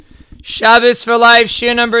Shabbos for Life,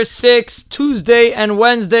 Shir number 6, Tuesday and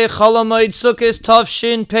Wednesday, Chol Hamoed Sukkos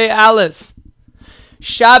Tafshin Pei Aleph.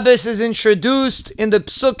 Shabbos is introduced in the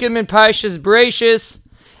Psukim in Parshas Bereishis,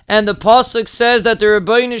 and the Pasuk says that the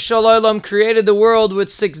Rebbeinu Shalom created the world with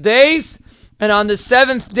 6 days, and on the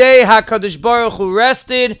 7th day, HaKadosh Baruch Hu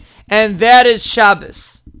rested, and that is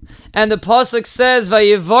Shabbos. And the Pasuk says,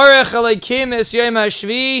 Vayivorech Elokim es Yom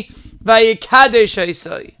HaShvi, Vayikadesh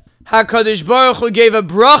Esai. HaKadosh Baruch Hu gave a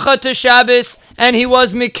bracha to Shabbos, and he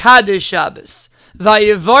was Mikadesh Shabbos.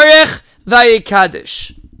 Vayivorech,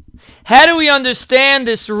 Vayikadesh. How do we understand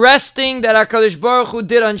this resting that HaKadosh Baruch Hu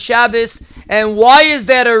did on Shabbos, and why is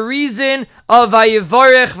that a reason of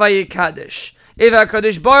Vayivorech, Vayikadesh? If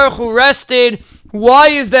HaKadosh Baruch Hu rested, why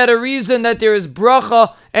is that a reason that there is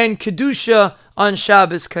bracha and kedusha on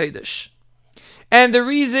Shabbos Kodesh? And the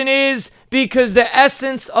reason is because the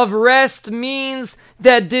essence of rest means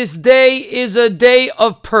that this day is a day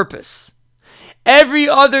of purpose. Every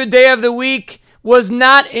other day of the week was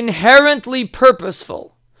not inherently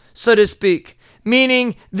purposeful, so to speak,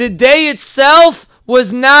 meaning the day itself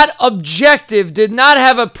was not objective, did not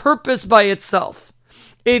have a purpose by itself.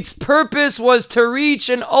 Its purpose was to reach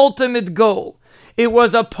an ultimate goal. It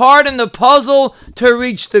was a part in the puzzle to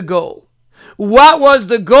reach the goal. What was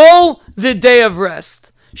the goal? The day of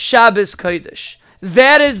rest, Shabbos Kodesh.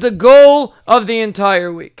 That is the goal of the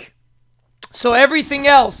entire week. So everything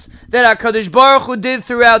else that HaKadosh Baruch Hu did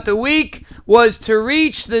throughout the week was to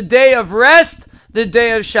reach the day of rest, the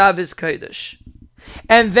day of Shabbos Kodesh.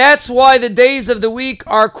 And that's why the days of the week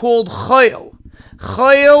are called Chayil.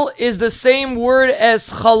 Chayil is the same word as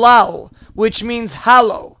Chalal, which means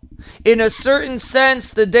hallow. In a certain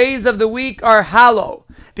sense, the days of the week are hallow,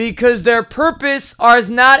 because their purpose is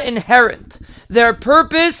not inherent. Their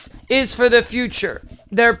purpose is for the future.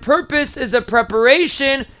 Their purpose is a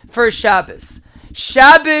preparation for Shabbos.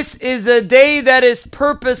 Shabbos is a day that is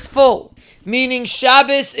purposeful, meaning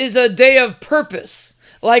Shabbos is a day of purpose.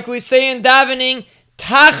 Like we say in davening,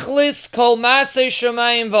 Tachlis kol maseh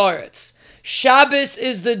shamayim v'aretz. Shabbos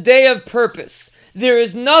is the day of purpose. There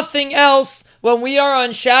is nothing else. When we are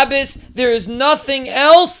on Shabbos, there is nothing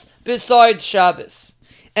else besides Shabbos.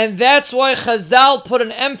 And that's why Chazal put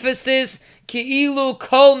an emphasis, Ki'ilu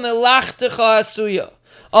kol melachtecha asuya.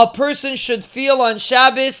 A person should feel on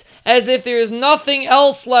Shabbos as if there is nothing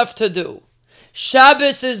else left to do.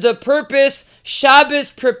 Shabbos is the purpose.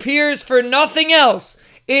 Shabbos prepares for nothing else.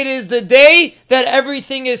 It is the day that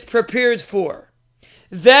everything is prepared for.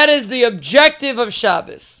 That is the objective of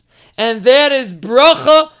Shabbos. And that is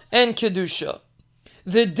bracha and kedusha.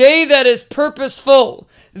 The day that is purposeful,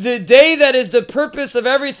 the day that is the purpose of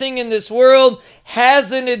everything in this world,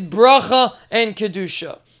 has in it bracha and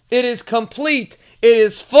kedusha. It is complete. It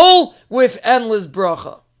is full with endless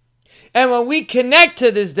bracha. And when we connect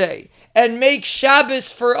to this day and make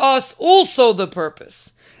Shabbos for us also the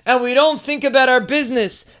purpose, and we don't think about our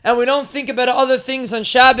business, and we don't think about other things on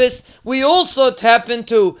Shabbos, we also tap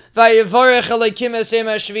into Vayivorech Elokim es Yom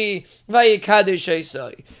HaShvi, Vayikadesh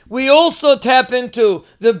Esai. We also tap into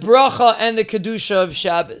the bracha and the kedusha of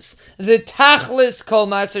Shabbos, the Tachlis kol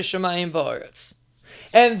maseh shamayim v'aretz.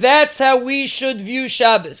 And that's how we should view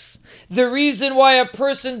Shabbos. The reason why a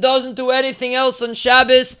person doesn't do anything else on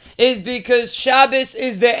Shabbos is because Shabbos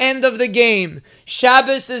is the end of the game.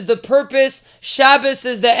 Shabbos is the purpose. Shabbos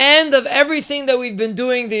is the end of everything that we've been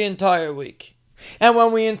doing the entire week. And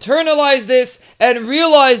when we internalize this and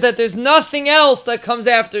realize that there's nothing else that comes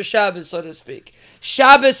after Shabbos, so to speak,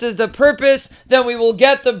 Shabbos is the purpose, then we will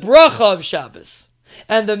get the bracha of Shabbos.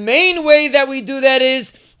 And the main way that we do that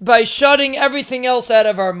is by shutting everything else out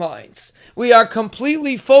of our minds. We are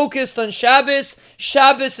completely focused on Shabbos.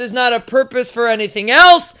 Shabbos is not a purpose for anything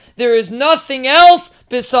else. There is nothing else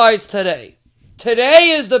besides today. Today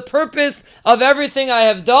is the purpose of everything I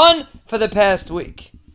have done for the past week.